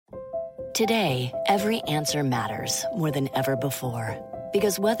Today, every answer matters more than ever before.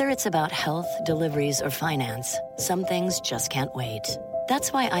 Because whether it's about health, deliveries, or finance, some things just can't wait.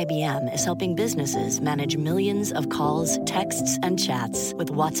 That's why IBM is helping businesses manage millions of calls, texts, and chats with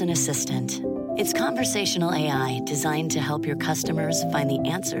Watson Assistant. It's conversational AI designed to help your customers find the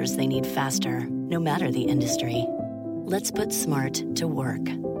answers they need faster, no matter the industry. Let's put smart to work.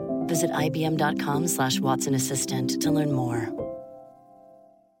 Visit IBM.com/Watson Assistant to learn more.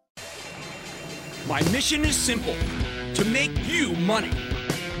 My mission is simple, to make you money.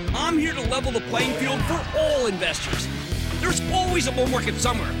 I'm here to level the playing field for all investors. There's always a bull market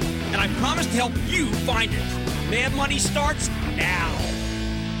somewhere, and I promise to help you find it. Mad Money starts now.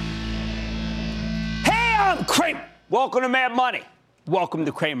 Hey, I'm Cramer. Welcome to Mad Money. Welcome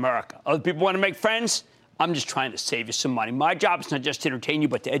to Cramerica. Other people want to make friends? I'm just trying to save you some money. My job is not just to entertain you,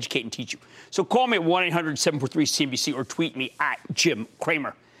 but to educate and teach you. So call me at 1-800-743-CNBC or tweet me at Jim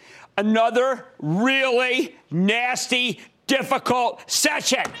Cramer. Another really nasty, difficult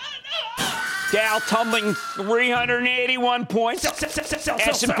session. Dow tumbling 381 points.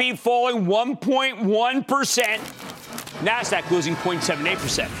 S&P falling 1.1%. NASDAQ losing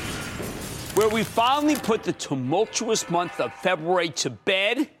 0.78%. Where we finally put the tumultuous month of February to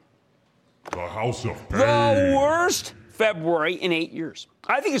bed. The House of Pain. The worst February in 8 years.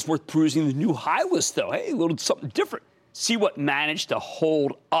 I think it's worth perusing the new high list, though. Hey, a little something different. See what managed to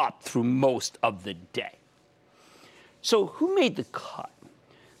hold up through most of the day. So who made the cut?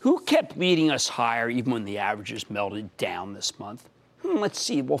 Who kept leading us higher even when the averages melted down this month? Let's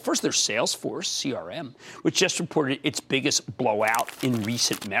see. Well, first there's Salesforce, CRM, which just reported its biggest blowout in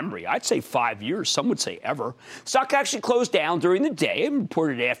recent memory. I'd say 5 years. Some would say ever. Stock actually closed down during the day and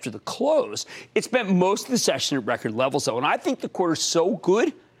reported after the close. It spent most of the session at record levels, though, and I think the quarter's so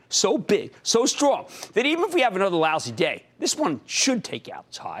good, so big, so strong, that even if we have another lousy day, this one should take out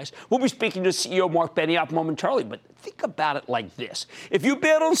its highs. We'll be speaking to CEO Mark Benioff momentarily, but think about it like this. If you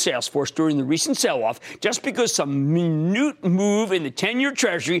bailed on Salesforce during the recent sell-off just because some minute move in the 10-year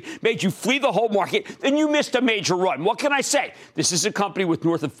Treasury made you flee the whole market, then you missed a major run. What can I say? This is a company with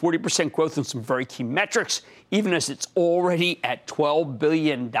north of 40% growth in some very key metrics. Even as it's already at $12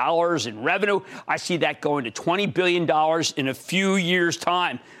 billion in revenue, I see that going to $20 billion in a few years'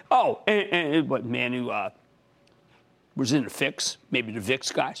 time. Oh, and what, Manu was in a fix? Maybe the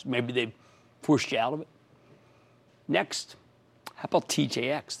VIX guys? Maybe they forced you out of it? Next, how about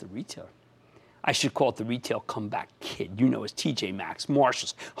TJX, the retailer? I should call it the retail comeback kid. You know, it's TJ Maxx,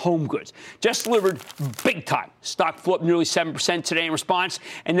 Marshalls, Home Goods. Just delivered big time. Stock flew up nearly 7% today in response,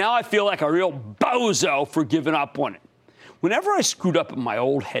 and now I feel like a real bozo for giving up on it. Whenever I screwed up at my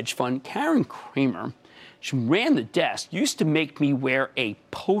old hedge fund, Karen Cramer, she ran the desk, used to make me wear a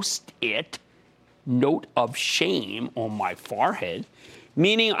Post-it note of shame on my forehead,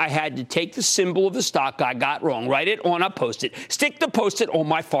 meaning I had to take the symbol of the stock I got wrong, write it on a Post-it, stick the Post-it on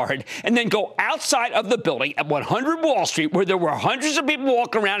my forehead, and then go outside of the building at 100 Wall Street where there were hundreds of people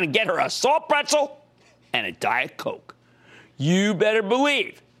walking around and get her a salt pretzel and a Diet Coke. You better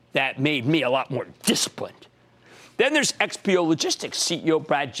believe that made me a lot more disciplined. Then there's XPO Logistics. CEO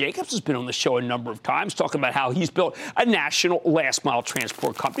Brad Jacobs has been on the show a number of times talking about how he's built a national last-mile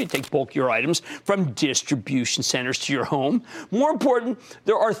transport company to take bulkier items from distribution centers to your home. More important,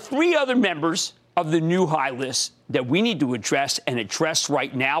 there are 3 other members of the new high list that we need to address and address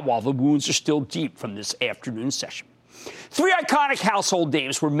right now while the wounds are still deep from this afternoon session. 3 iconic household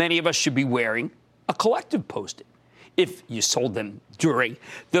names where many of us should be wearing a collective Post-it. If you sold them during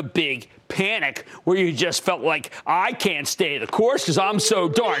the big panic where you just felt like, I can't stay the course because I'm so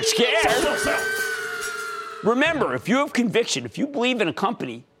darn scared. Remember, if you have conviction, if you believe in a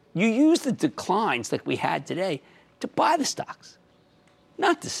company, you use the declines like we had today to buy the stocks,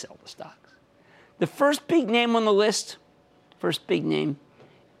 not to sell the stocks. The first big name on the list,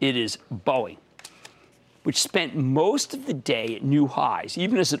 it is Boeing, which spent most of the day at new highs,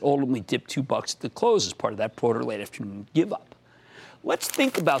 even as it ultimately dipped $2 at the close as part of that broader late afternoon give-up. Let's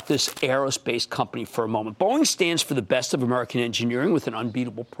think about this aerospace company for a moment. Boeing stands for the best of American engineering with an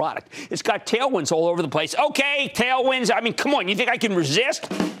unbeatable product. It's got tailwinds all over the place. Okay, tailwinds. I mean, come on, you think I can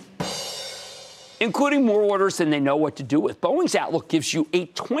resist? Including more orders than they know what to do with. Boeing's outlook gives you a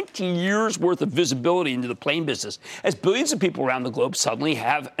 20 years worth of visibility into the plane business, as billions of people around the globe suddenly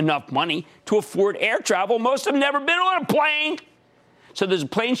have enough money to afford air travel. Most of them never been on a plane. So there's a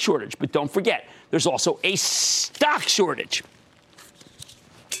plane shortage, but don't forget, there's also a stock shortage.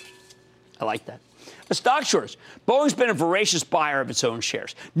 I like that. A stock shortage. Boeing's been a voracious buyer of its own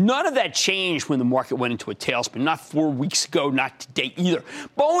shares. None of that changed when the market went into a tailspin. Not 4 weeks ago, not today either.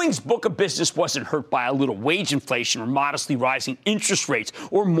 Boeing's book of business wasn't hurt by a little wage inflation or modestly rising interest rates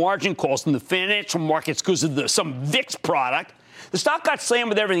or margin calls in the financial markets because of some VIX product. The stock got slammed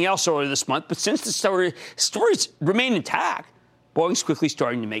with everything else earlier this month, but since the stories remain intact, Boeing's quickly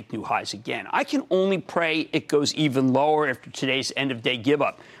starting to make new highs again. I can only pray it goes even lower after today's end-of-day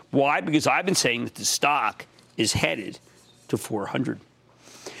give-up. Why? Because I've been saying that the stock is headed to 400.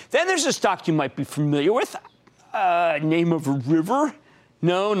 Then there's a stock you might be familiar with. Name of a river?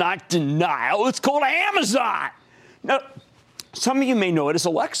 No, not denial. It's called Amazon. Now, some of you may know it as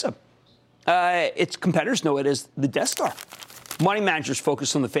Alexa. Its competitors know it as the Death Star. Money managers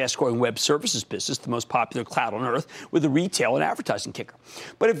focus on the fast-growing web services business, the most popular cloud on earth, with a retail and advertising kicker.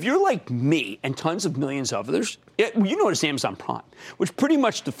 But if you're like me and tons of millions of others, you know it's Amazon Prime, which pretty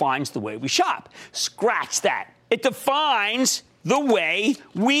much defines the way we shop. Scratch that. It defines the way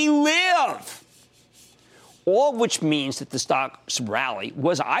we live. All of which means that the stock's rally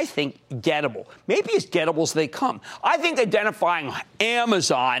was, I think, gettable. Maybe as gettable as they come. I think identifying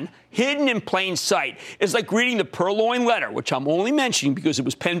Amazon hidden in plain sight is like reading the Purloined Letter, which I'm only mentioning because it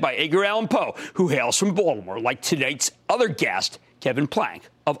was penned by Edgar Allan Poe, who hails from Baltimore, like today's other guest, Kevin Plank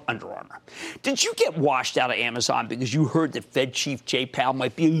of Under Armour. Did you get washed out of Amazon because you heard that Fed Chief Jay Powell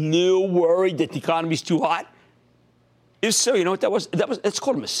might be a little worried that the economy's too hot? If so, you know what that was? That's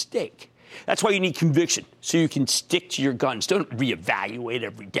called a mistake. That's why you need conviction, so you can stick to your guns. Don't reevaluate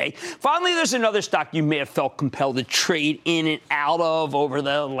every day. Finally, there's another stock you may have felt compelled to trade in and out of over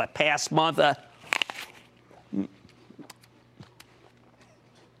the past month.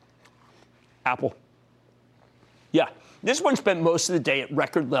 Apple. Yeah, this one spent most of the day at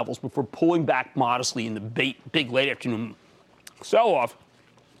record levels before pulling back modestly in the big late afternoon sell-off.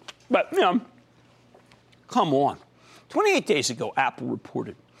 But, come on. 28 days ago, Apple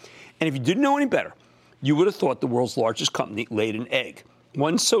reported. And if you didn't know any better, you would have thought the world's largest company laid an egg,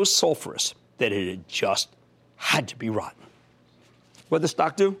 one so sulfurous that it had just had to be rotten. What did the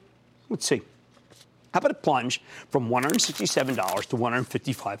stock do? Let's see. How about a plunge from $167 to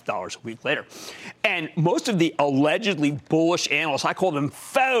 $155 a week later? And most of the allegedly bullish analysts, I call them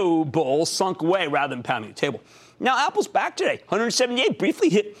faux bulls, sunk away rather than pounding the table. Now, Apple's back today. 178 briefly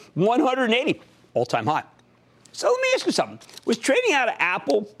hit 180, all-time high. So let me ask you something. Was trading out of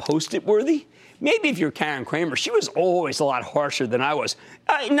Apple post-it worthy? Maybe if you're Karen Cramer. She was always a lot harsher than I was.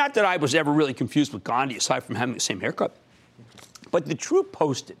 Not that I was ever really confused with Gandhi, aside from having the same haircut. But the true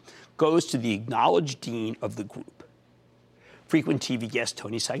post-it goes to the acknowledged dean of the group, frequent TV guest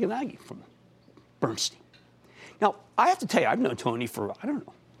Tony Sacconaghi from Bernstein. Now, I have to tell you, I've known Tony for,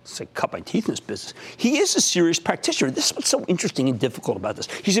 it's like cut my teeth in this business. He is a serious practitioner. This is what's so interesting and difficult about this.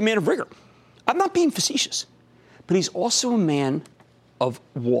 He's a man of rigor. I'm not being facetious. But he's also a man of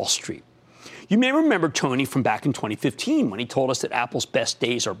Wall Street. You may remember Tony from back in 2015 when he told us that Apple's best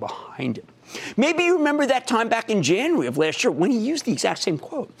days are behind him. Maybe you remember that time back in January of last year when he used the exact same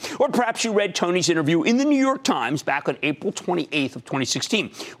quote. Or perhaps you read Tony's interview in the New York Times back on April 28th of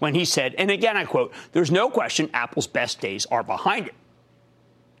 2016 when he said, and again I quote, "There's no question Apple's best days are behind it."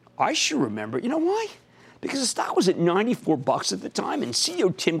 I sure remember. You know why? Because the stock was at $94 at the time, and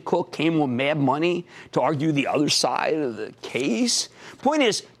CEO Tim Cook came on Mad Money to argue the other side of the case. Point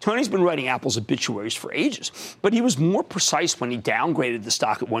is, Tony's been writing Apple's obituaries for ages, but he was more precise when he downgraded the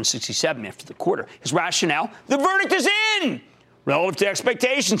stock at $167 after the quarter. His rationale, the verdict is in! Relative to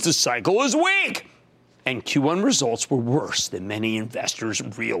expectations, the cycle is weak. And Q1 results were worse than many investors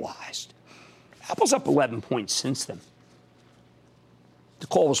realized. Apple's up 11 points since then. The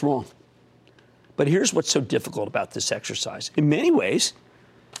call was wrong. But here's what's so difficult about this exercise. In many ways,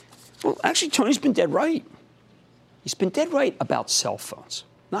 well, actually, Tony's been dead right. He's been dead right about cell phones,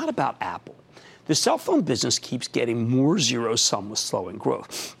 not about Apple. The cell phone business keeps getting more zero-sum with slowing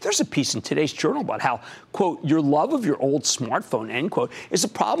growth. There's a piece in today's journal about how, quote, your love of your old smartphone, end quote, is a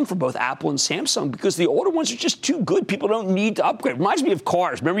problem for both Apple and Samsung because the older ones are just too good. People don't need to upgrade. Reminds me of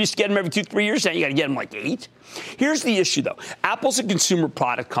cars. Remember you used to get them every 2-3 years? Now you got to get them like 8. Here's the issue, though. Apple's a consumer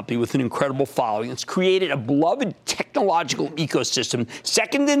product company with an incredible following. It's created a beloved technological ecosystem,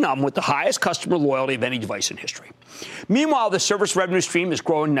 second to none, with the highest customer loyalty of any device in history. Meanwhile, the service revenue stream is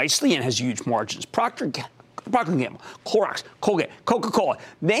growing nicely and has huge margins. Procter & Gamble, Clorox, Colgate, Coca-Cola,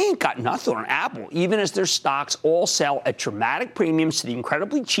 they ain't got nothing on Apple, even as their stocks all sell at dramatic premiums to the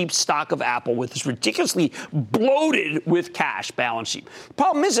incredibly cheap stock of Apple with its ridiculously bloated with cash balance sheet. The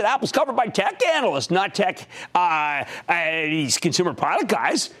problem is that Apple's covered by tech analysts, not these consumer product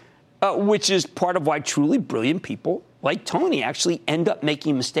guys, which is part of why truly brilliant people like Tony actually end up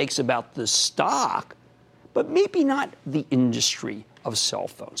making mistakes about the stock but maybe not the industry of cell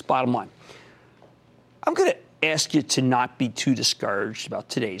phones. Bottom line, I'm going to ask you to not be too discouraged about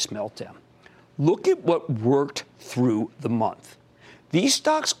today's meltdown. Look at what worked through the month. These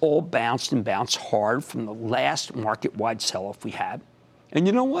stocks all bounced and bounced hard from the last market-wide sell-off we had. And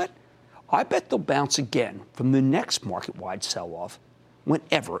you know what? I bet they'll bounce again from the next market-wide sell-off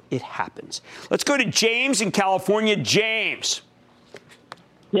whenever it happens. Let's go to James in California. James.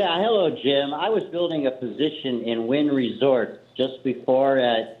 Yeah, hello, Jim. I was building a position in Wynn Resort just before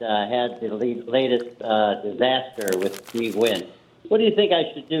it had the latest disaster with Steve Wynn. What do you think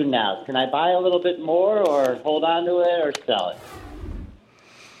I should do now? Can I buy a little bit more or hold on to it or sell it?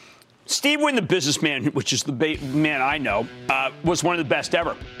 Steve Wynn, the businessman, which is the man I know, was one of the best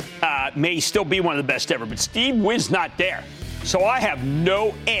ever. May still be one of the best ever, but Steve Wynn's not there. So I have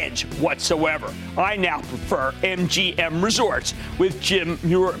no edge whatsoever. I now prefer MGM Resorts with Jim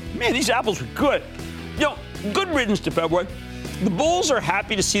Muir. Man, these apples were good. You know, good riddance to February. The Bulls are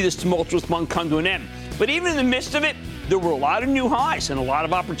happy to see this tumultuous month come to an end. But even in the midst of it, there were a lot of new highs and a lot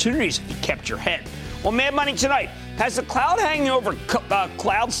of opportunities if you kept your head. Well, Mad Money tonight. Has the cloud hanging over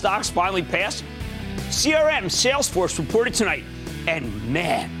cloud stocks finally passed? CRM, Salesforce reported tonight. And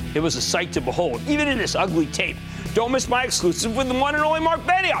man, it was a sight to behold, even in this ugly tape. Don't miss my exclusive with the one and only Mark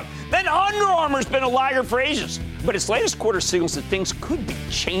Benioff. Then Under Armour's been a laggard for ages, but its latest quarter signals that things could be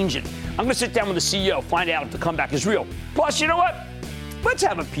changing. I'm going to sit down with the CEO, find out if the comeback is real. Plus, you know what? Let's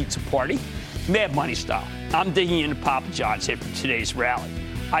have a pizza party. Mad Money style. I'm digging into Papa John's here for today's rally.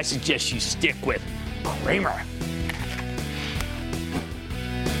 I suggest you stick with Cramer.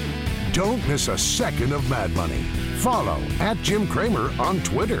 Don't miss a second of Mad Money. Follow @Jim Cramer on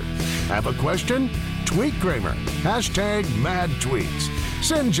Twitter. Have a question? Tweet Cramer. #MadTweets.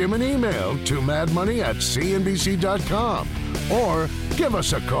 Send Jim an email to madmoney@cnbc.com or give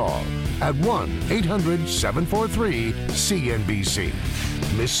us a call at 1-800-743-CNBC.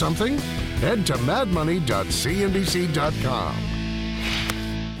 Miss something? Head to madmoney.cnbc.com.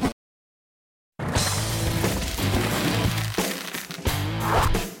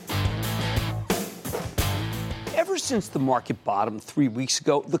 Ever since the market bottomed 3 weeks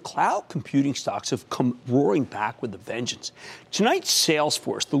ago, the cloud computing stocks have come roaring back with a vengeance. Tonight,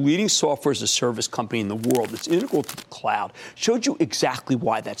 Salesforce, the leading software as a service company in the world that's integral to the cloud, showed you exactly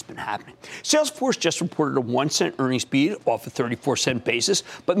why that's been happening. Salesforce just reported a 1-cent earnings beat off a 34-cent basis,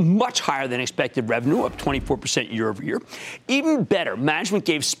 but much higher than expected revenue, up 24% year over year. Even better, management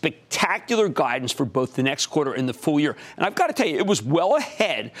gave spectacular guidance for both the next quarter and the full year. And I've got to tell you, it was well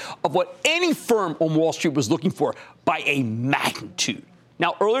ahead of what any firm on Wall Street was looking for by a magnitude.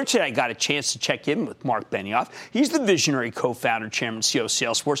 Now, earlier today, I got a chance to check in with Mark Benioff. He's the visionary co-founder, chairman, CEO of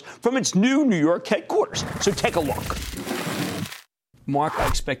Salesforce from its new New York headquarters. So take a look. Mark, I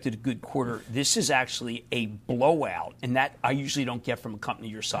expected a good quarter. This is actually a blowout, and that I usually don't get from a company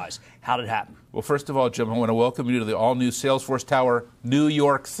your size. How did it happen? Well, first of all, Jim, I want to welcome you to the all-new Salesforce Tower, New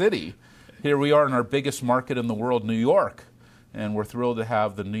York City. Here we are in our biggest market in the world, New York. And we're thrilled to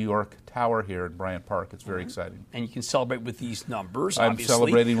have the New York Tower here in Bryant Park. It's very exciting. And you can celebrate with these numbers, I'm obviously.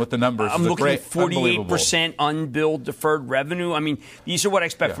 celebrating with the numbers. I'm looking at 48% unbilled deferred revenue. I mean, these are what I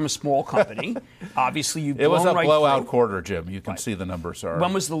expect from a small company. Obviously, you've blown right through. It was a blowout quarter, Jim. You can see the numbers are.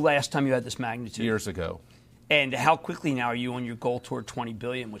 When was the last time you had this magnitude? Years ago. And how quickly now are you on your goal toward $20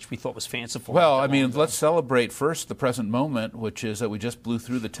 billion, which we thought was fanciful? Well, I mean, let's celebrate first the present moment, which is that we just blew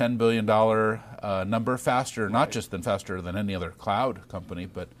through the $10 billion number faster, not just faster than any other cloud company,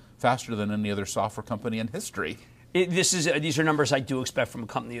 but faster than any other software company in history. These are numbers I do expect from a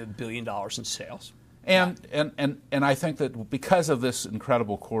company of $1 billion in sales. And I think that because of this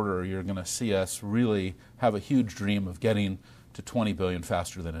incredible quarter, you're going to see us really have a huge dream of getting to $20 billion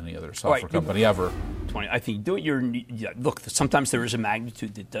faster than any other software company ever. 20. I think do it. Look, sometimes there is a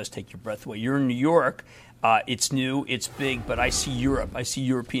magnitude that does take your breath away. You're in New York. It's new, it's big, but I see Europe. I see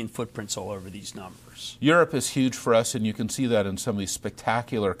European footprints all over these numbers. Europe is huge for us, and you can see that in some of these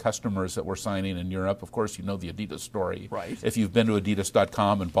spectacular customers that we're signing in Europe. Of course, you know the Adidas story. Right. If you've been to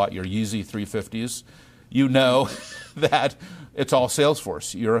Adidas.com and bought your Yeezy 350s, you know that it's all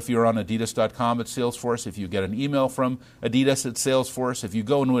Salesforce. If you're on Adidas.com, it's Salesforce. If you get an email from Adidas, it's Salesforce. If you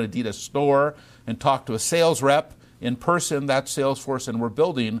go into an Adidas store and talk to a sales rep in person, that's Salesforce. And we're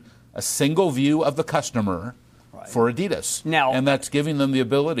building a single view of the customer for Adidas. Now, and that's giving them the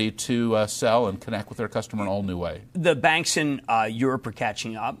ability to sell and connect with their customer in a whole new way. The banks in Europe are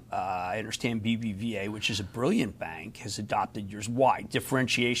catching up. I understand BBVA, which is a brilliant bank, has adopted yours. Why?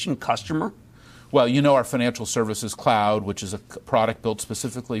 Differentiation, customer? Well, you know our financial services cloud, which is a product built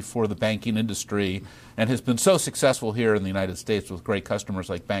specifically for the banking industry and has been so successful here in the United States with great customers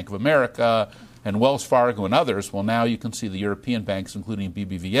like Bank of America and Wells Fargo and others. Well, now you can see the European banks, including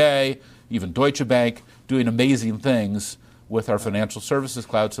BBVA, even Deutsche Bank, doing amazing things with our financial services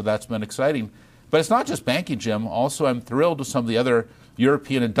cloud, so that's been exciting. But it's not just banking, Jim. Also, I'm thrilled with some of the other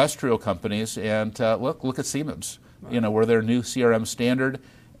European industrial companies. And look at Siemens. You know, we're their new CRM standard.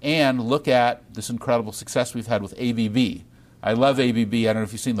 And look at this incredible success we've had with ABB. I love ABB. I don't know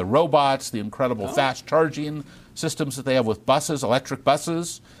if you've seen the robots, the incredible fast charging systems that they have with buses, electric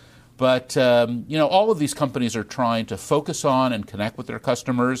buses. But, you know, all of these companies are trying to focus on and connect with their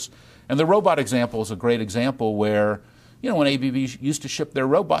customers. And the robot example is a great example where, you know, when ABB used to ship their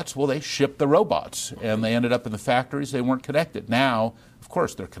robots, well, they shipped the robots. And they ended up in the factories. They weren't connected. Now, of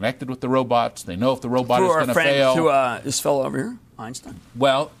course, they're connected with the robots. They know if the robot is going to fail. Through this fellow over here, Einstein.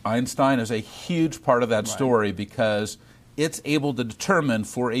 Well, Einstein is a huge part of that story because it's able to determine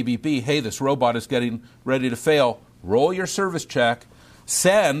for ABB, hey, this robot is getting ready to fail. Roll your service check.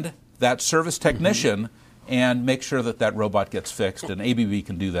 Send that service technician and make sure that that robot gets fixed. And ABB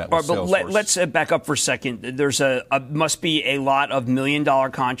can do that with Salesforce. Let's back up for a second. There's must be a lot of $1 million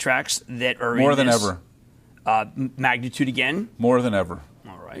contracts that are more than ever. Magnitude again? More than ever.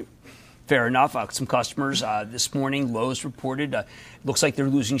 All right. Fair enough. Some customers this morning, Lowe's reported, looks like they're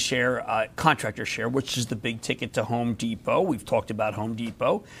losing share, contractor share, which is the big ticket to Home Depot. We've talked about Home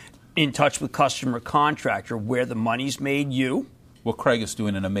Depot. In touch with customer contractor, where the money's made you. Well, Craig is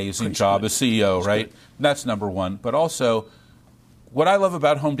doing an amazing job as CEO, right? Good. That's number one. But also, what I love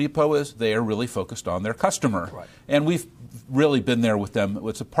about Home Depot is they are really focused on their customer. Right. And we've really been there with them.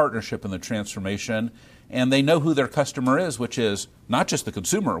 It's a partnership in the transformation. And they know who their customer is, which is not just the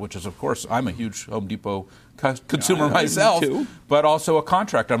consumer, which is, of course, I'm a huge Home Depot consumer myself, but also a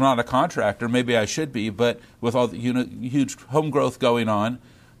contractor. I'm not a contractor. Maybe I should be, but with all the huge home growth going on.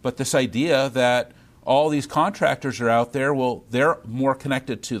 But this idea that all these contractors are out there, well, they're more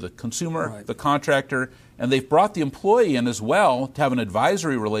connected to the consumer, the contractor, and they've brought the employee in as well to have an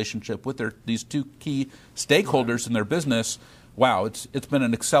advisory relationship with these two key stakeholders in their business. Wow, it's been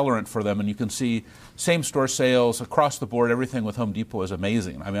an accelerant for them, and you can see same-store sales across the board. Everything with Home Depot is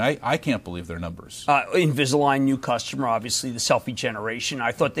amazing. I mean, I can't believe their numbers. Invisalign, new customer, obviously the selfie generation.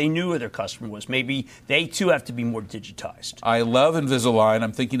 I thought they knew who their customer was. Maybe they, too, have to be more digitized. I love Invisalign.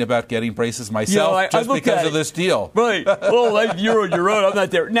 I'm thinking about getting braces myself just because of this deal. Right. Well, you're on your own. I'm not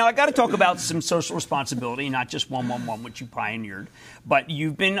there. Now, I got to talk about some social responsibility, not just 111, which you pioneered. But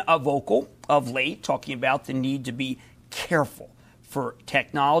you've been vocal of late, talking about the need to be careful, for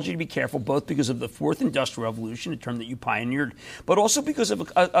technology to be careful, both because of the fourth industrial revolution, a term that you pioneered, but also because of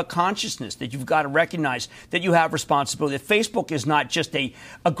a consciousness that you've got to recognize that you have responsibility. That Facebook is not just a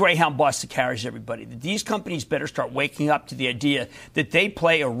Greyhound bus that carries everybody. That these companies better start waking up to the idea that they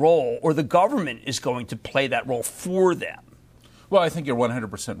play a role, or the government is going to play that role for them. Well, I think you're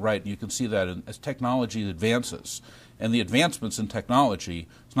 100% right. You can see that as technology advances. And the advancements in technology,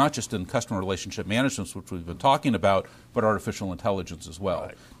 it's not just in customer relationship management, which we've been talking about, but artificial intelligence as well.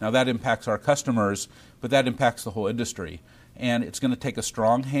 Right. Now, that impacts our customers, but that impacts the whole industry. And it's going to take a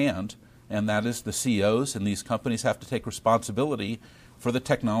strong hand, and that is the CEOs and these companies have to take responsibility for the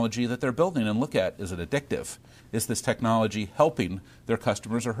technology that they're building and look at, is it addictive? Is this technology helping their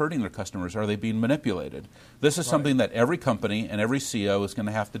customers or hurting their customers? Are they being manipulated? This is something that every company and every CEO is going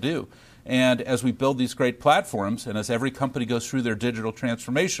to have to do. And as we build these great platforms and as every company goes through their digital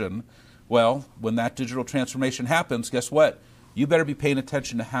transformation, well, when that digital transformation happens, guess what? You better be paying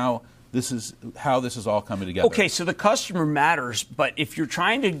attention to how this is all coming together. Okay, so the customer matters, but if you're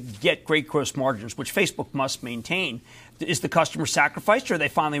trying to get great gross margins, which Facebook must maintain, is the customer sacrificed, or are they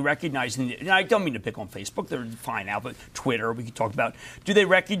finally recognizing? And I don't mean to pick on Facebook; they're fine now, but Twitter, we could talk about. Do they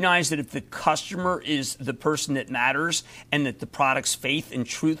recognize that if the customer is the person that matters, and that the product's faith and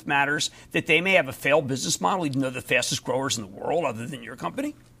truth matters, that they may have a failed business model, even though they're the fastest growers in the world, other than your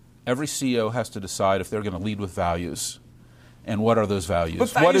company? Every CEO has to decide if they're going to lead with values. And what are those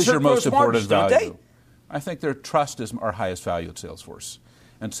values? What is your most important value? I think their trust is our highest value at Salesforce.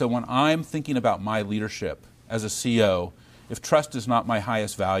 And so when I'm thinking about my leadership as a CEO, if trust is not my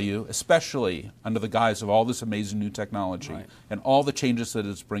highest value, especially under the guise of all this amazing new technology and all the changes that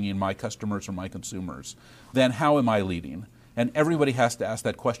it's bringing my customers or my consumers, then how am I leading? And everybody has to ask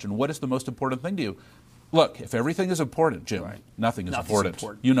that question. What is the most important thing to you? Look, if everything is important, Jim, nothing is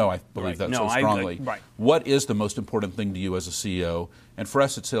important. You know I believe that so strongly. What is the most important thing to you as a CEO? And for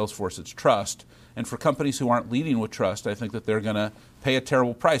us at Salesforce, it's trust. And for companies who aren't leading with trust, I think that they're going to pay a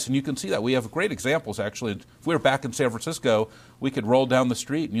terrible price. And you can see that. We have great examples, actually. If we were back in San Francisco, we could roll down the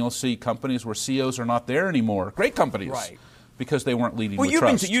street and you'll see companies where CEOs are not there anymore. Great companies. Right. Because they weren't leading with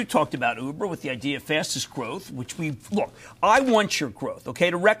trust. You talked about Uber with the idea of fastest growth, which look, I want your growth, okay?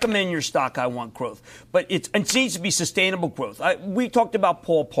 To recommend your stock, I want growth. But it needs to be sustainable growth. We talked about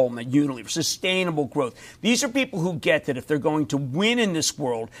Paul Pullman, Unilever, sustainable growth. These are people who get that if they're going to win in this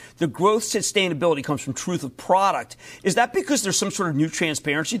world, the growth sustainability comes from truth of product. Is that because there's some sort of new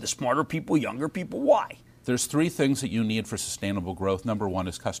transparency, the smarter people, younger people? Why? There's three things that you need for sustainable growth. Number one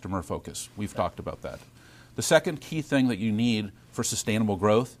is customer focus. We've talked about that. The second key thing that you need for sustainable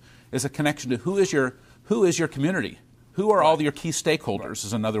growth is a connection to who is your community? Who are all your key stakeholders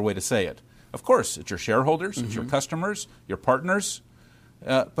is another way to say it. Of course, it's your shareholders, it's your customers, your partners,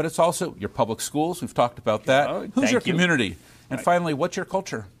 but it's also your public schools. We've talked about that. Who's your community? And finally, what's your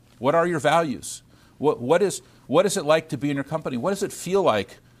culture? What are your values? What is it like to be in your company? What does it feel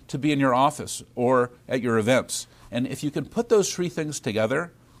like to be in your office or at your events? And if you can put those three things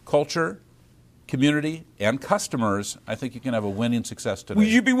together, culture, community, and customers, I think you can have a winning success today. Would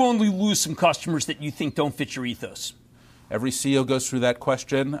you be willing to lose some customers that you think don't fit your ethos? Every CEO goes through that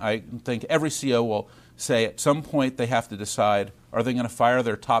question. I think every CEO will say at some point they have to decide, are they going to fire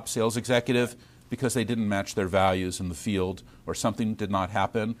their top sales executive because they didn't match their values in the field or something did not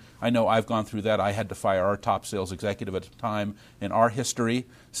happen? I know I've gone through that. I had to fire our top sales executive at a time in our history,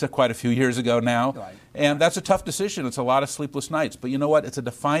 so quite a few years ago now. And that's a tough decision. It's a lot of sleepless nights. But you know what? It's a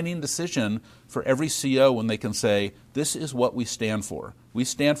defining decision for every CEO when they can say, this is what we stand for. We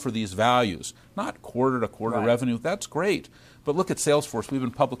stand for these values, not quarter-to-quarter revenue. That's great. But look at Salesforce. We've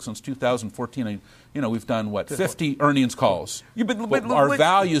been public since 2014. And, we've done, 50 earnings calls. But our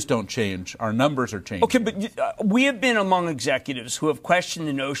values don't change. Our numbers are changing. Okay, but we have been among executives who have questioned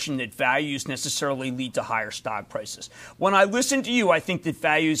the notion that values necessarily lead to higher stock prices. When I listen to you, I think that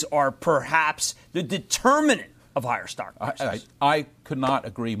values are perhaps the determinant of higher stock prices. I could not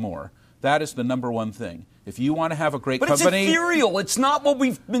agree more. That is the number one thing. If you want to have a great company... But it's ethereal. It's not what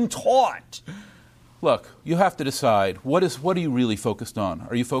we've been taught. Look, you have to decide, what are you really focused on?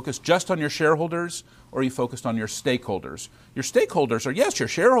 Are you focused just on your shareholders, or are you focused on your stakeholders? Your stakeholders are, yes, your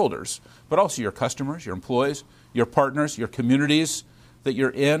shareholders, but also your customers, your employees, your partners, your communities that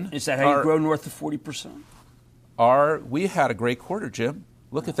you're in. Is that how you grow north of 40%? We had a great quarter, Jim.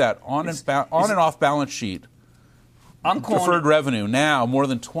 Look at that, on and off balance sheet. Deferred revenue now, more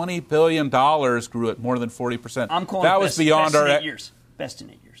than $20 billion grew at more than 40%. I'm calling that was beyond our 8 years. Best in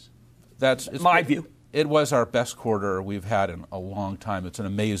 8 years. That's my view. It was our best quarter we've had in a long time. It's an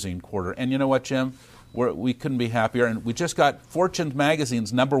amazing quarter. And you know what, Jim? We couldn't be happier. And we just got Fortune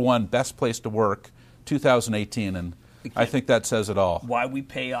magazine's #1 best place to work 2018. And I think that says it all. Why we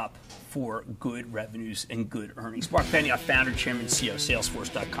pay up for good revenues and good earnings. Mark Benioff, founder, chairman, CEO,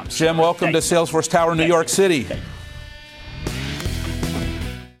 Salesforce.com. Jim, welcome to Salesforce Tower, New York City.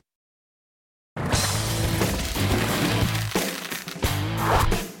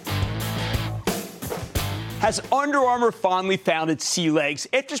 Has Under Armour finally found its sea legs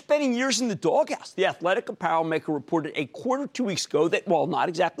after spending years in the doghouse? The athletic apparel maker reported a quarter 2 weeks ago that, while not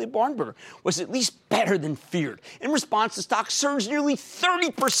exactly a barn burner, was at least better than feared. In response, the stock surged nearly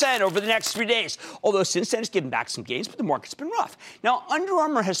 30% over the next 3 days. Although since then, it's given back some gains, but the market's been rough. Now, Under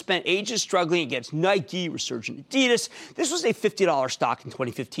Armour has spent ages struggling against Nike, resurgent Adidas. This was a $50 stock in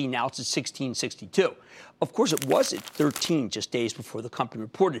 2015. Now it's at $16.62. Of course, it was at 13 just days before the company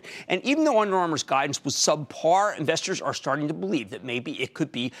reported. And even though Under Armour's guidance was subpar, investors are starting to believe that maybe it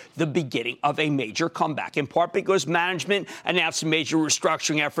could be the beginning of a major comeback, in part because management announced a major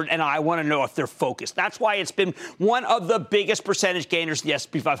restructuring effort, and I want to know if they're focused. That's why it's been one of the biggest percentage gainers in the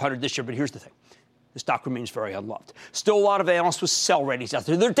S&P 500 this year. But here's the thing. The stock remains very unloved. Still a lot of analysts with sell ratings out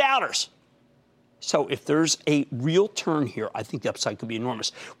there. They're doubters. So if there's a real turn here, I think the upside could be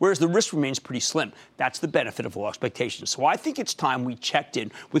enormous, whereas the risk remains pretty slim. That's the benefit of low expectations. So I think it's time we checked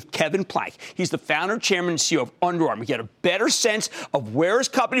in with Kevin Plank. He's the founder, chairman, and CEO of Under Armour. Get a better sense of where his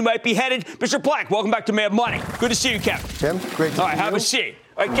company might be headed. Mr. Plank, welcome back to Mad Money. Good to see you, Kevin. Tim, great to see you. All right, have a seat.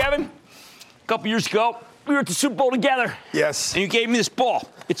 All right, Kevin, a couple years ago, we were at the Super Bowl together. Yes. And you gave me this ball.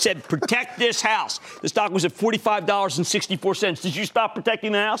 It said, protect this house. The stock was at $45.64. Did you stop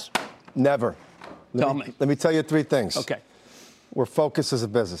protecting the house? Never. Tell me. Let me tell you three things. Okay. We're focused as a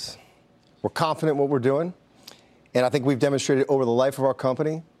business. We're confident in what we're doing. And I think we've demonstrated over the life of our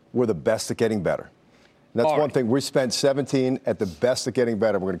company, we're the best at getting better. And that's one thing. We spent 17 at the best at getting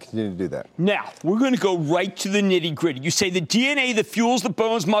better. We're going to continue to do that. Now, we're going to go right to the nitty-gritty. You say the DNA that fuels the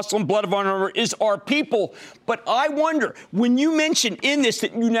bones, muscle, and blood of our armor is our people. But I wonder, when you mentioned in this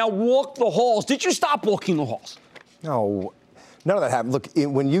that you now walk the halls, did you stop walking the halls? No, none of that happened. Look,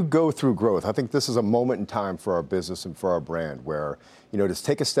 when you go through growth, I think this is a moment in time for our business and for our brand where, just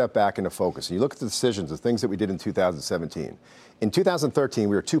take a step back into focus. And you look at the decisions, the things that we did in 2017. In 2013,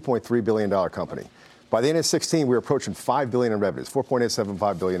 we were a $2.3 billion company. By the end of 2016, we were approaching $5 billion in revenues,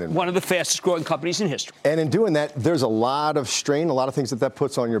 $4.875 billion in. One of the fastest growing companies in history. And in doing that, there's a lot of strain, a lot of things that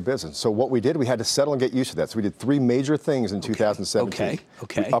puts on your business. So what we did, we had to settle and get used to that. So we did three major things in 2017.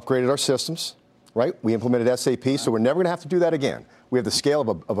 Okay. We upgraded our systems, right? We implemented SAP, so we're never going to have to do that again. We have the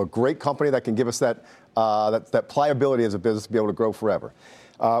scale of a great company that can give us that pliability as a business to be able to grow forever.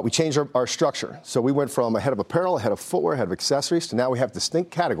 We changed our structure. So we went from a head of apparel, a head of footwear, a head of accessories, to now we have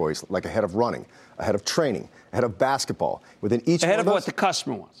distinct categories like a head of running, a head of training, a head of basketball. Within each ahead one of those, what the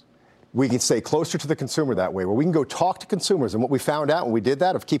customer wants. We can stay closer to the consumer that way, where we can go talk to consumers. And what we found out when we did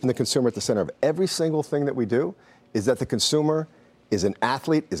that, of keeping the consumer at the center of every single thing that we do, is that the consumer is an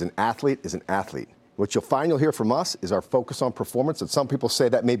athlete, is an athlete, is an athlete. What you'll hear from us is our focus on performance. And some people say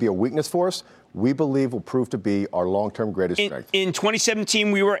that may be a weakness for us. We believe will prove to be our long-term greatest strength. In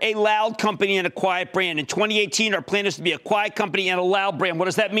 2017, we were a loud company and a quiet brand. In 2018, our plan is to be a quiet company and a loud brand. What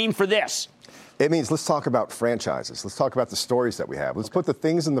does that mean for this? It means let's talk about franchises. Let's talk about the stories that we have. Let's put the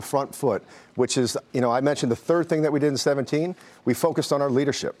things in the front foot, which is, I mentioned the third thing that we did in 17. We focused on our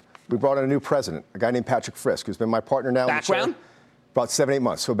leadership. We brought in a new president, a guy named Patrick Frisk, who's been my partner now. Background? About 7-8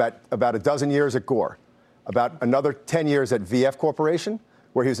 months. So about a dozen years at Gore, about another 10 years at VF Corporation,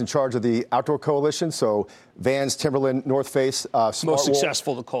 where he was in charge of the outdoor coalition. So Vans, Timberland, North Face, most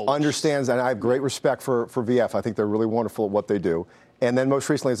successful the coalition. Understands, and I have great respect for VF. I think they're really wonderful at what they do. And then most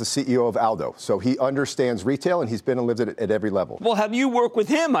recently as the CEO of Aldo. So he understands retail, and he's been and lived it at every level. Well, have you worked with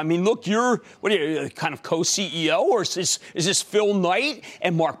him? I mean, look, you're kind of co-CEO, or is this Phil Knight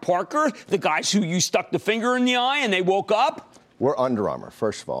and Mark Parker, the guys who you stuck the finger in the eye and they woke up? We're Under Armour,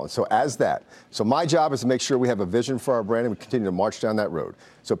 first of all. And so my job is to make sure we have a vision for our brand and we continue to march down that road.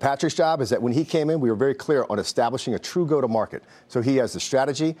 So Patrick's job is that when he came in, we were very clear on establishing a true go-to-market. So he has the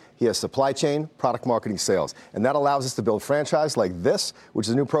strategy, he has supply chain, product marketing, sales. And that allows us to build franchise like this, which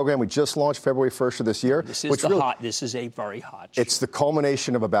is a new program we just launched February 1st of this year. This is a very hot show. It's the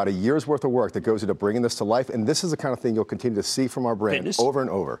culmination of about a year's worth of work that goes into bringing this to life. And this is the kind of thing you'll continue to see from our brand over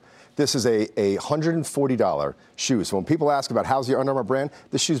and over. This is a $140 shoe. So when people ask about how's your Under Armour brand,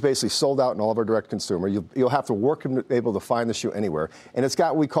 this shoe's basically sold out in all of our direct consumer. You'll have to work and be able to find the shoe anywhere. And it's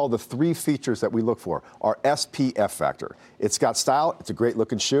got what we call the three features that we look for. Our SPF factor. It's got style. It's a great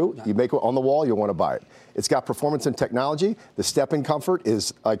looking shoe. You make it on the wall, you'll want to buy it. It's got performance and technology. The step-in comfort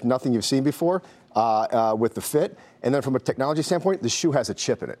is like nothing you've seen before with the fit. And then from a technology standpoint, the shoe has a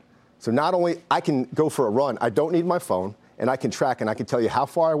chip in it. So not only I can go for a run, I don't need my phone. And I can track and I can tell you how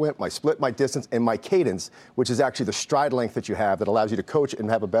far I went, my split, my distance, and my cadence, which is actually the stride length that you have that allows you to coach and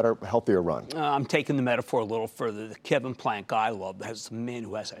have a better, healthier run. I'm taking the metaphor a little further. The Kevin Plank guy I love has a man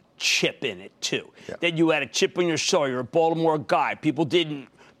who has a chip in it, too. Yeah. That you had a chip on your shoulder. You're a Baltimore guy. People didn't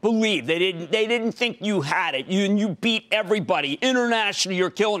believe. They didn't think you had it. You beat everybody. Internationally, you're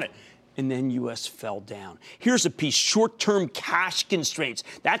killing it. And then U.S. fell down. Here's a piece, short-term cash constraints.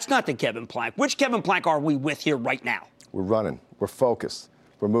 That's not the Kevin Plank. Which Kevin Plank are we with here right now? We're running. We're focused.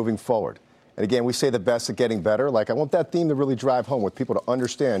 We're moving forward. And again, we say the best at getting better. Like, I want that theme to really drive home with people to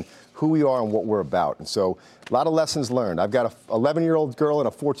understand who we are and what we're about. And so a lot of lessons learned. I've got an 11-year-old girl and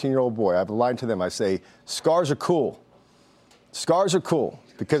a 14-year-old boy. I have a line to them. I say, scars are cool. Scars are cool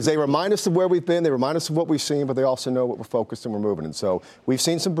because they remind us of where we've been. They remind us of what we've seen, but they also know what we're focused and we're moving. And so we've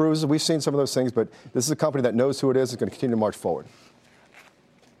seen some bruises. We've seen some of those things, but this is a company that knows who it is and is going to continue to march forward.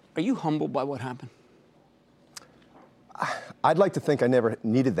 Are you humbled by what happened? I'd like to think I never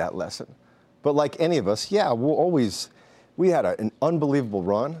needed that lesson. But like any of us, yeah, we had an unbelievable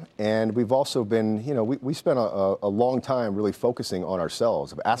run. And we've also been, we spent a long time really focusing on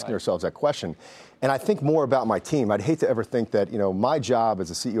ourselves, asking ourselves that question. And I think more about my team. I'd hate to ever think that, my job as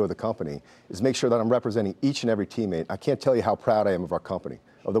the CEO of the company is make sure that I'm representing each and every teammate. I can't tell you how proud I am of our company,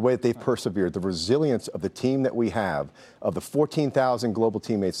 of the way that they've persevered, the resilience of the team that we have, of the 14,000 global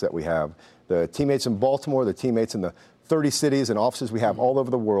teammates that we have, the teammates in Baltimore, the teammates in the 30 cities and offices we have all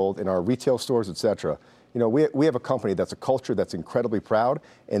over the world, in our retail stores, et cetera. We have a company that's a culture that's incredibly proud.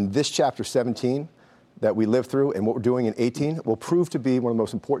 And this chapter 17 that we lived through and what we're doing in 18 will prove to be one of the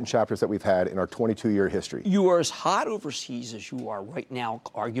most important chapters that we've had in our 22-year history. You are as hot overseas as you are right now,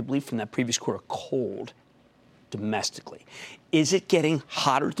 arguably from that previous quarter, cold domestically. Is it getting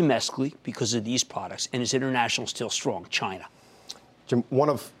hotter domestically because of these products? And is international still strong? China. Jim,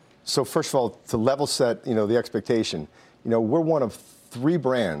 so first of all, to level set, the expectation, we're one of 3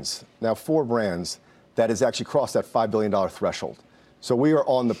 brands, now 4 brands, that has actually crossed that $5 billion threshold. So we are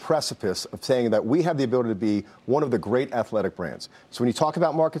on the precipice of saying that we have the ability to be one of the great athletic brands. So when you talk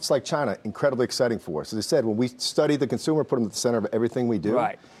about markets like China, incredibly exciting for us. As I said, when we study the consumer, put them at the center of everything we do,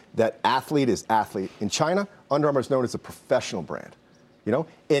 right. That athlete is athlete. In China, Under Armour is known as a professional brand. In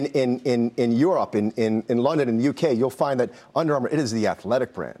Europe, in London, in the UK, you'll find that Under Armour, it is the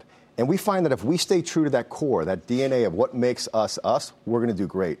athletic brand. And we find that if we stay true to that core, that DNA of what makes us us, we're going to do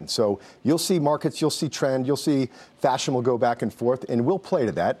great. And so you'll see markets, you'll see trend, you'll see fashion will go back and forth, and we'll play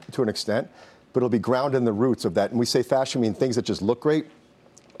to that to an extent, but it'll be grounded in the roots of that. And we say fashion, mean things that just look great.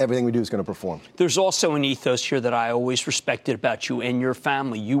 Everything we do is going to perform. There's also an ethos here that I always respected about you and your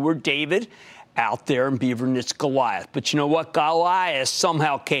family. You were David out there in Beaver, and it's Goliath. But you know what? Goliath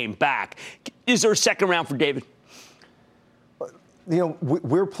somehow came back. Is there a second round for David?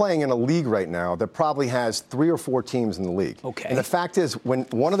 We're playing in a league right now that probably has 3 or 4 teams in the league. Okay. And the fact is, when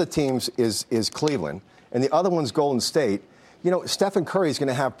one of the teams is Cleveland and the other one's Golden State, Stephen Curry's going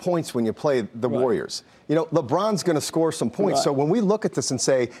to have points when you play the Warriors. LeBron's going to score some points. Right. So when we look at this and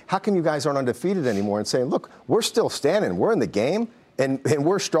say, how come you guys aren't undefeated anymore? And saying, look, we're still standing. We're in the game. And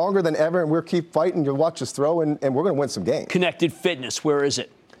we're stronger than ever. And we'll keep fighting. You'll watch us throw. And we're going to win some games. Connected Fitness, where is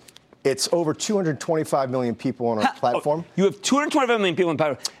it? It's over 225 million people on our platform. You have 225 million people on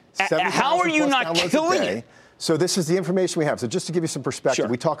the platform. How are you not killing it? So this is the information we have. So just to give you some perspective,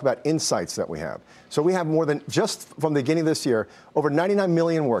 we talk about insights that we have. So we have more than, just from the beginning of this year, over 99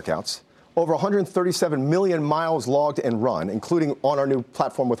 million workouts, over 137 million miles logged and run, including on our new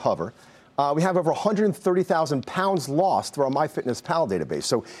platform with Hover. We have over 130,000 pounds lost through our MyFitnessPal database.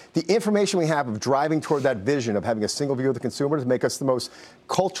 So the information we have of driving toward that vision of having a single view of the consumer to make us the most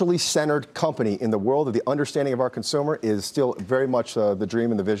culturally centered company in the world, of the understanding of our consumer, is still very much the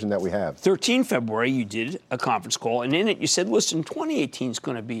dream and the vision that we have. 13 February, you did a conference call, and in it you said, listen, 2018 is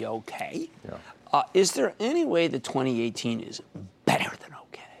going to be okay. Yeah. Is there any way that 2018 is better than okay?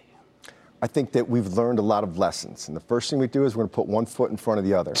 I think that we've learned a lot of lessons, and the first thing we do is we're going to put one foot in front of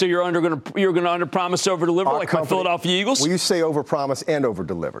the other. So you're going to under promise, over deliver, like my Philadelphia Eagles? Well, you say over promise and over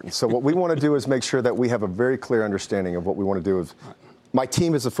deliver. And so what we want to do is make sure that we have a very clear understanding of what we want to do. My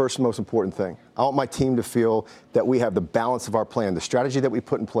team is the first and most important thing. I want my team to feel that we have the balance of our plan, the strategy that we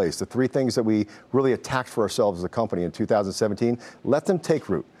put in place, the 3 things that we really attacked for ourselves as a company in 2017. Let them take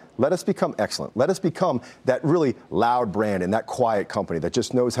root. Let us become excellent. Let us become that really loud brand and that quiet company that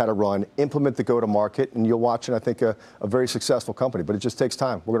just knows how to run, implement the go-to-market, and you'll watch, and I think, a very successful company. But it just takes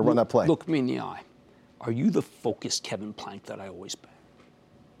time. We're going to run that play. Look me in the eye. Are you the focused Kevin Plank that I always bet?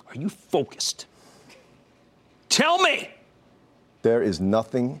 Are you focused? Tell me! There is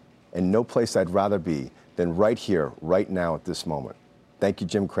nothing and no place I'd rather be than right here, right now, at this moment. Thank you,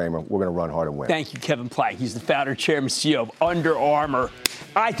 Jim Cramer. We're going to run hard and win. Thank you, Kevin Plank. He's the founder, chairman, CEO of Under Armour.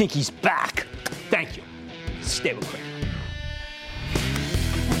 I think he's back. Thank you. Stay with Cramer.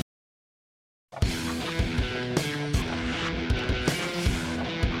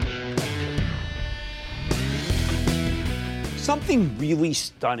 Something really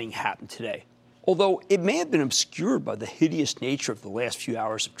stunning happened today, although it may have been obscured by the hideous nature of the last few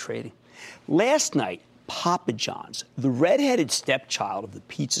hours of trading. Last night, Papa John's, the redheaded stepchild of the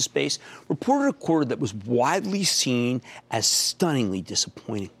pizza space, reported a quarter that was widely seen as stunningly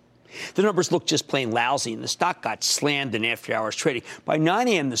disappointing. The numbers looked just plain lousy, and the stock got slammed in after-hours trading. By 9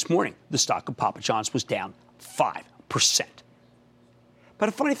 a.m. this morning, the stock of Papa John's was down 5%. But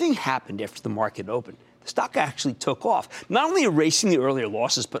a funny thing happened after the market opened. The stock actually took off, not only erasing the earlier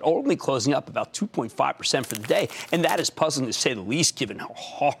losses, but ultimately closing up about 2.5% for the day. And that is puzzling to say the least, given how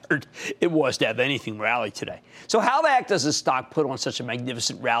hard it was to have anything rally today. So how the heck does this stock put on such a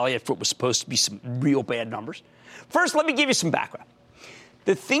magnificent rally after it was supposed to be some real bad numbers? First, let me give you some background.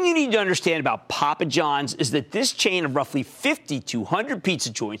 The thing you need to understand about Papa John's is that this chain of roughly 50 to 100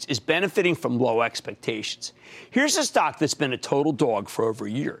 pizza joints is benefiting from low expectations. Here's a stock that's been a total dog for over a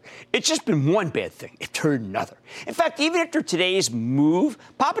year. It's just been one bad thing. It turned another. In fact, even after today's move,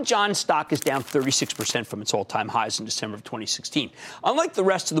 Papa John's stock is down 36% from its all-time highs in December of 2016. Unlike the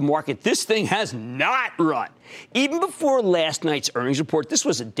rest of the market, this thing has not run. Even before last night's earnings report, this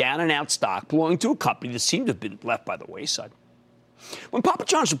was a down-and-out stock belonging to a company that seemed to have been left by the wayside. When Papa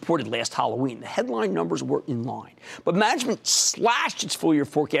John's reported last Halloween, the headline numbers were in line, but management slashed its full-year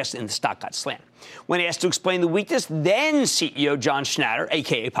forecast and the stock got slammed. When asked to explain the weakness, then CEO John Schnatter,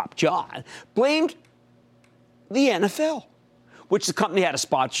 a.k.a. Papa John, blamed the NFL. which the company had a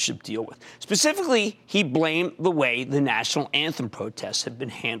sponsorship deal with. Specifically, he blamed the way the national anthem protests have been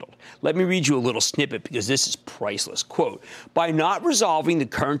handled. Let me read you a little snippet because this is priceless. Quote, by not resolving the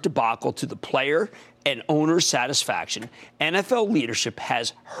current debacle to the player and owner's satisfaction, NFL leadership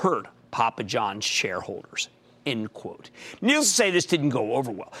has hurt Papa John's shareholders. End quote. Needless to say, this didn't go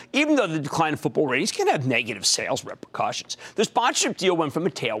over well. Even though the decline in football ratings can have negative sales repercussions, the sponsorship deal went from a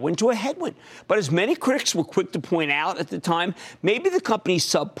tailwind to a headwind. But as many critics were quick to point out at the time, maybe the company's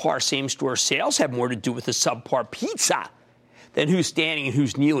subpar same-store sales have more to do with the subpar pizza than who's standing and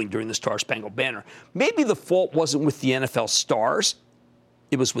who's kneeling during the Star-Spangled Banner. Maybe the fault wasn't with the NFL stars,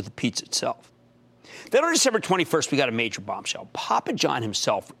 it was with the pizza itself. Then on December 21st, we got a major bombshell. Papa John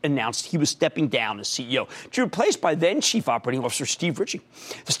himself announced he was stepping down as CEO to be replaced by then Chief Operating Officer Steve Ritchie.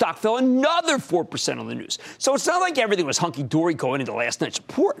 The stock fell another 4% on the news. So it's not like everything was hunky-dory going into last night's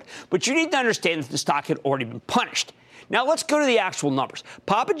report. But you need to understand that the stock had already been punished. Now let's go to the actual numbers.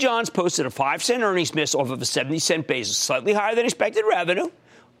 Papa John's posted a 5-cent earnings miss off of a 70-cent basis, slightly higher than expected revenue.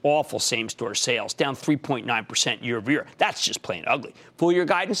 Awful same-store sales, down 3.9% year over year. That's just plain ugly. Full-year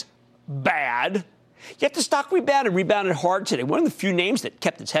guidance, bad. Yet the stock rebounded hard today. One of the few names that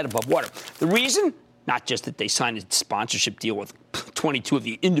kept its head above water. The reason? Not just that they signed a sponsorship deal with 22 of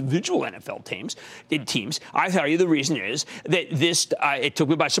the individual NFL teams. I tell you the reason is that this, it took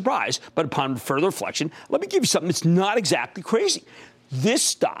me by surprise, but upon further reflection, let me give you something that's not exactly crazy. This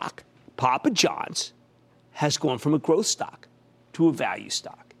stock, Papa John's, has gone from a growth stock to a value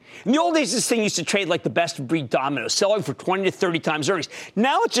stock. In the old days, this thing used to trade like the best of breed Domino's, selling for 20 to 30 times earnings.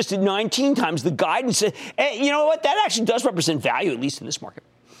 Now it's just at 19 times the guidance. And you know what? That actually does represent value, at least in this market.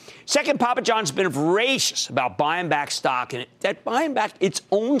 Second, Papa John's been voracious about buying back stock, and that buying back its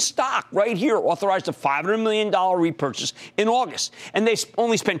own stock right here authorized a $500 million repurchase in August. And they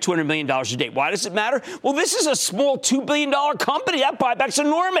only spent $200 million a day. Why does it matter? Well, this is a small $2 billion company. That buyback's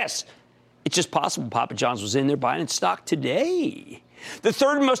enormous. It's just possible Papa John's was in there buying its stock today. The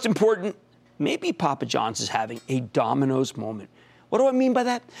third and most important, maybe Papa John's is having a Domino's moment. What do I mean by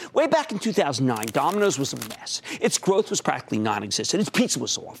that? Way back in 2009, Domino's was a mess. Its growth was practically non-existent. Its pizza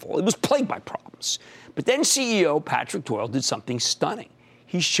was awful. It was plagued by problems. But then CEO Patrick Doyle did something stunning.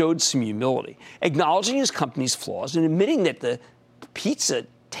 He showed some humility, acknowledging his company's flaws and admitting that the pizza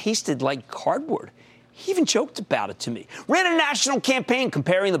tasted like cardboard. He even joked about it to me. Ran a national campaign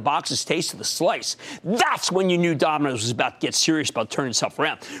comparing the box's taste to the slice. That's when you knew Domino's was about to get serious about turning itself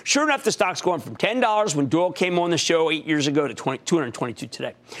around. Sure enough, the stock's going from $10 when Doyle came on the show 8 years ago to $222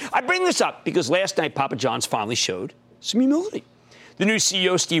 today. I bring this up because last night Papa John's finally showed some humility. The new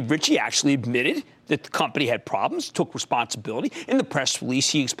CEO, Steve Ritchie, actually admitted that the company had problems, took responsibility. In the press release,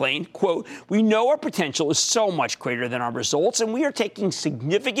 he explained, quote, we know our potential is so much greater than our results, and we are taking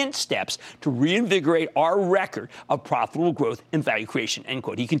significant steps to reinvigorate our record of profitable growth and value creation, end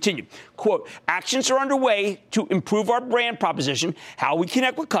quote. He continued, quote, actions are underway to improve our brand proposition, how we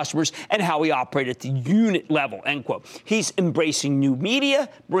connect with customers, and how we operate at the unit level, end quote. He's embracing new media,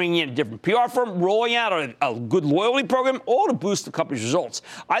 bringing in a different PR firm, rolling out a good loyalty program, all to boost the company's results.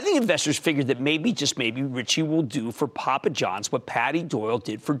 I think investors figured that maybe, just maybe, Ritchie will do for Papa John's what Patty Doyle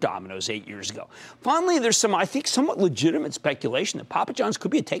did for Domino's 8 years ago. Finally, there's some, I think, somewhat legitimate speculation that Papa John's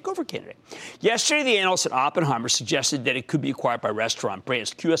could be a takeover candidate. Yesterday, the analyst at Oppenheimer suggested that it could be acquired by Restaurant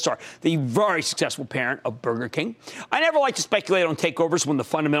Brands, QSR, the very successful parent of Burger King. I never like to speculate on takeovers when the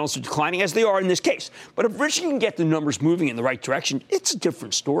fundamentals are declining, as they are in this case. But if Ritchie can get the numbers moving in the right direction, it's a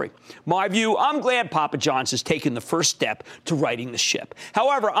different story. My view, I'm glad Papa John's has taken the first step to righting the ship.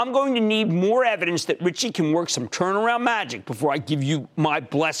 However, I'm going to need more evidence that Ritchie can work some turnaround magic before I give you my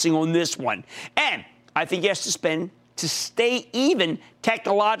blessing on this one. And I think he has to stay even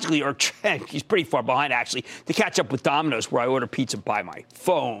technologically, or he's pretty far behind, actually, to catch up with Domino's, where I order pizza by my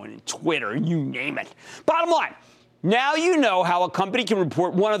phone and Twitter and you name it. Bottom line, now you know how a company can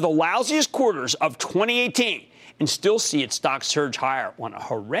report one of the lousiest quarters of 2018 and still see its stock surge higher on a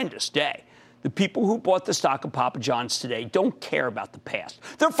horrendous day. The people who bought the stock of Papa John's today don't care about the past.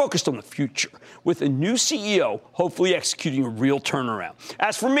 They're focused on the future, with a new CEO hopefully executing a real turnaround.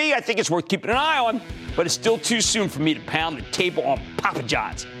 As for me, I think it's worth keeping an eye on, but it's still too soon for me to pound the table on Papa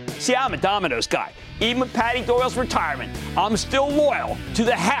John's. See, I'm a Domino's guy. Even with Patty Doyle's retirement, I'm still loyal to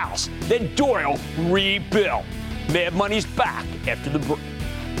the house that Doyle rebuilt. Mad Money's back after the break.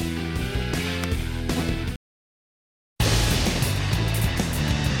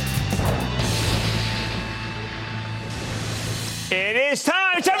 It is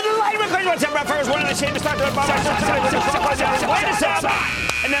time. Time for the lightning round. What's up, first? One of the same start to the bottom.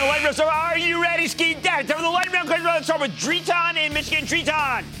 And then lightning round. So, are you ready, Ski Dad? Time for the lightning round. Let's start with Dreeton in Michigan.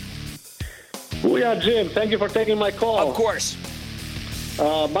 Dreeton. Booyah, Jim. Thank you for taking my call. Of course.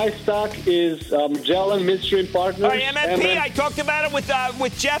 My stock is Magellan Midstream Partners. All right, MMP, I talked about it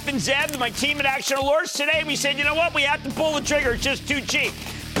with Jeff and Zeb, my team at Action Alerts today. We said, you know what? We have to pull the trigger. It's just too cheap.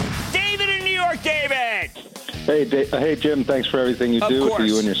 David in New York, David. Hey, Jim. Thanks for everything you do for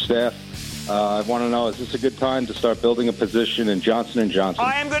you and your staff. I want to know, is this a good time to start building a position in Johnson & Johnson?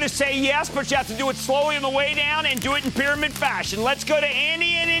 I am going to say yes, but you have to do it slowly on the way down and do it in pyramid fashion. Let's go to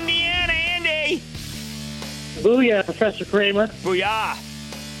Andy in Indiana. Andy. Booyah, Professor Cramer. Booyah.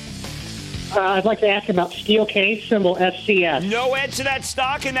 I'd like to ask about Steelcase, symbol SCS. No edge to that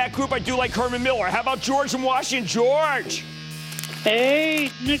stock in that group. I do like Herman Miller. How about George in Washington? George.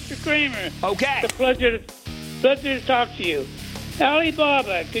 Hey, Mr. Cramer. Okay. It's a pleasure to talk to you.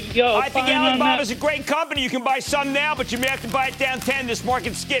 Alibaba, could you go? I think Alibaba is a great company. You can buy some now, but you may have to buy it down 10. This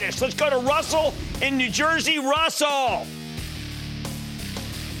market's skittish. Let's go to Russell in New Jersey. Russell,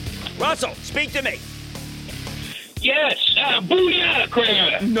 speak to me. Yes. Booyah,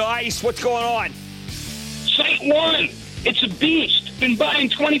 Cramer. Nice. What's going on? SiteOne. It's a beast. Been buying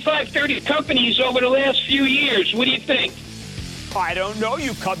 25, 30 companies over the last few years. What do you think? I don't know.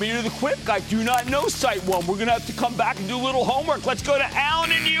 You cut me to the quick. I do not know SiteOne. We're going to have to come back and do a little homework. Let's go to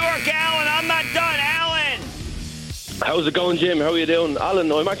Alan in New York. Alan, I'm not done. Alan. How's it going, Jim? How are you doing?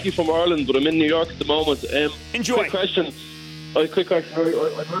 Alan, I'm actually from Ireland, but I'm in New York at the moment. Enjoy. Quick question. I've heard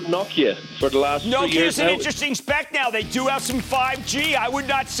Nokia for the last 3 years Nokia's an interesting spec now. They do have some 5G. I would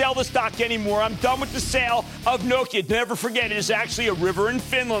not sell the stock anymore. I'm done with the sale of Nokia. Never forget, it is actually a river in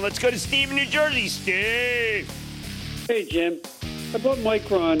Finland. Let's go to Steve in New Jersey. Steve. Hey, Jim. I bought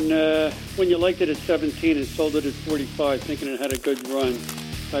Micron when you liked it at 17 and sold it at 45, thinking it had a good run.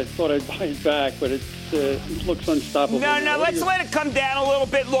 I thought I'd buy it back, but it looks unstoppable. No, let's let it come down a little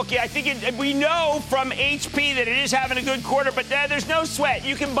bit. Look, I think we know from HP that it is having a good quarter, but there's no sweat.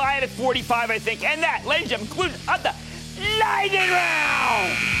 You can buy it at 45, I think. And that, ladies and gentlemen, including the Lightning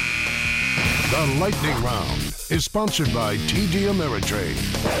Round. The Lightning Round is sponsored by TD Ameritrade.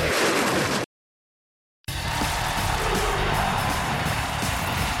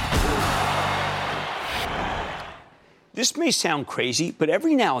 This may sound crazy, but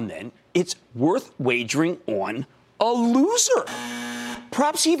every now and then, it's worth wagering on a loser.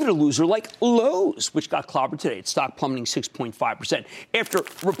 Perhaps even a loser like Lowe's, which got clobbered today. Its stock plummeting 6.5% after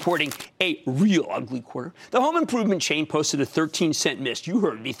reporting a real ugly quarter. The home improvement chain posted a 13-cent miss. You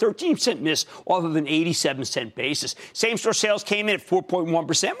heard me, 13-cent miss off of an 87-cent basis. Same-store sales came in at 4.1%,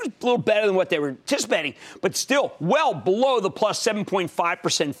 which is a little better than what they were anticipating, but still well below the plus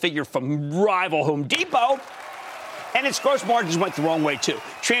 7.5% figure from rival Home Depot. And its gross margins went the wrong way, too.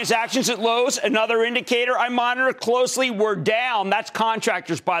 Transactions at Lowe's, another indicator I monitor closely, were down. That's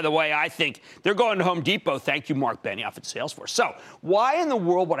contractors, by the way, I think. They're going to Home Depot. Thank you, Mark Benioff at Salesforce. So why in the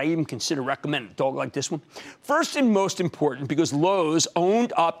world would I even consider recommending a dog like this one? First and most important, because Lowe's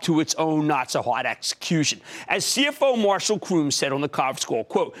owned up to its own not-so-hot execution. As CFO Marshall Kroom said on the conference call,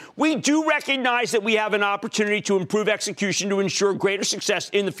 quote, "We do recognize that we have an opportunity to improve execution to ensure greater success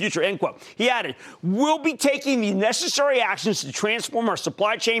in the future," end quote. He added, "We'll be taking the necessary actions to transform our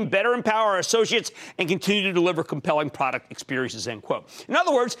supply chain, better empower our associates, and continue to deliver compelling product experiences," end quote. In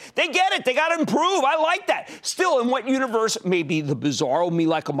other words, they get it. They got to improve. I like that. Still, in what universe, maybe the bizarro, me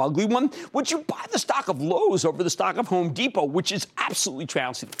like a ugly one, would you buy the stock of Lowe's over the stock of Home Depot, which is absolutely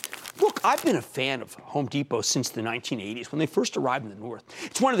trouncing? Look, I've been a fan of Home Depot since the 1980s when they first arrived in the North.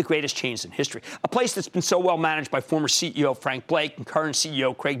 It's one of the greatest chains in history, a place that's been so well managed by former CEO Frank Blake and current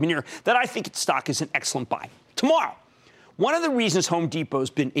CEO Craig Menear that I think its stock is an excellent buy. Tomorrow, one of the reasons Home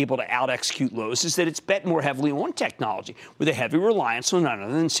Depot's been able to out-execute Lowe's is that it's bet more heavily on technology, with a heavy reliance on none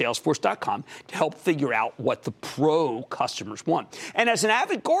other than Salesforce.com to help figure out what the pro customers want. And as an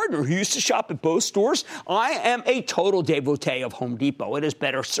avid gardener who used to shop at both stores, I am a total devotee of Home Depot. It has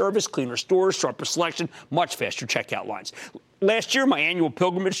better service, cleaner stores, sharper selection, much faster checkout lines. Last year, my annual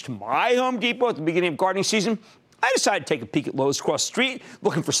pilgrimage to my Home Depot at the beginning of gardening season, I decided to take a peek at Lowe's across the street,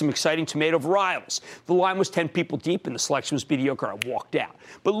 looking for some exciting tomato varietals. The line was 10 people deep, and the selection was mediocre. I walked out.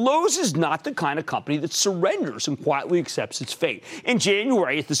 But Lowe's is not the kind of company that surrenders and quietly accepts its fate. In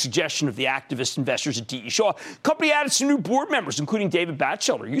January, at the suggestion of the activist investors at D.E. Shaw, the company added some new board members, including David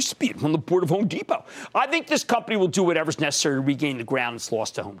Batchelder, who used to be on the board of Home Depot. I think this company will do whatever's necessary to regain the ground it's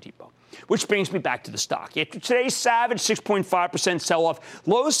lost to Home Depot. Which brings me back to the stock. After today's savage 6.5% sell-off,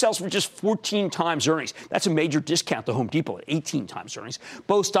 Lowe's sells for just 14 times earnings. That's a major discount to Home Depot at 18 times earnings.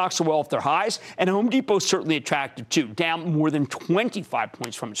 Both stocks are well off their highs, and Home Depot is certainly attractive too, down more than 25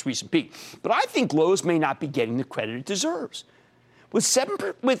 points from its recent peak. But I think Lowe's may not be getting the credit it deserves. When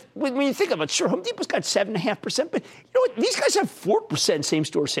you think of it, sure, Home Depot's got 7.5%, but you know what? These guys have 4%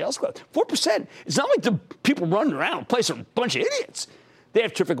 same-store sales growth. 4%. It's not like the people running around the place are a bunch of idiots. They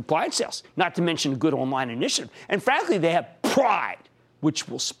have terrific appliance sales, not to mention a good online initiative. And frankly, they have pride, which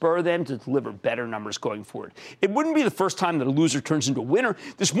will spur them to deliver better numbers going forward. It wouldn't be the first time that a loser turns into a winner.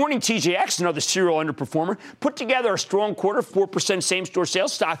 This morning, TJX, another serial underperformer, put together a strong quarter, 4% same-store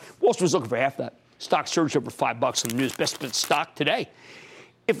sales stock. Wall Street was looking for half that. Stock surged over $5 on the news. Best bet stock today.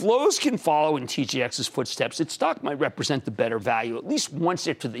 If Lowe's can follow in TJX's footsteps, its stock might represent the better value, at least once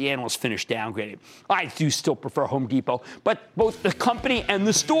after the analysts finish downgrading. I do still prefer Home Depot, but both the company and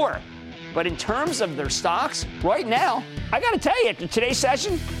the store. But in terms of their stocks, right now, I got to tell you, after today's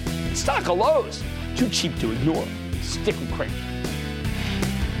session, the stock of Lowe's, too cheap to ignore. Stick with Cramer.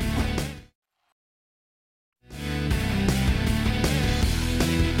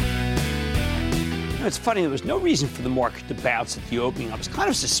 It's funny, there was no reason for the market to bounce at the opening. I was kind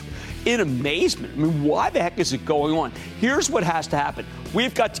of just in amazement. I mean, why the heck is it going on? Here's what has to happen.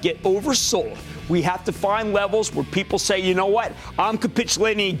 We've got to get oversold. We have to find levels where people say, you know what, I'm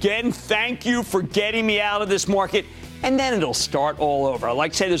capitulating again. Thank you for getting me out of this market. And then it'll start all over. I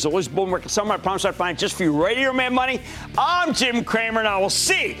like to say there's always a bull market somewhere. I promise I'll find it just for you. Radio Man Money. I'm Jim Cramer, and I will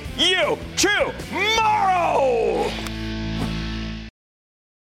see you tomorrow.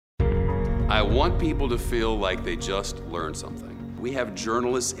 I want people to feel like they just learned something. We have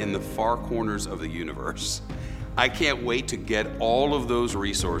journalists in the far corners of the universe. I can't wait to get all of those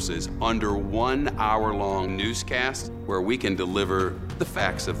resources under 1 hour-long newscast where we can deliver the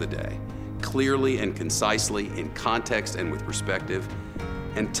facts of the day, clearly and concisely, in context and with perspective,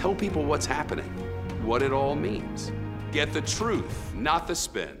 and tell people what's happening, what it all means. Get the truth, not the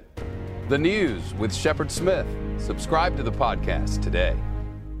spin. The News with Shepard Smith. Subscribe to the podcast today.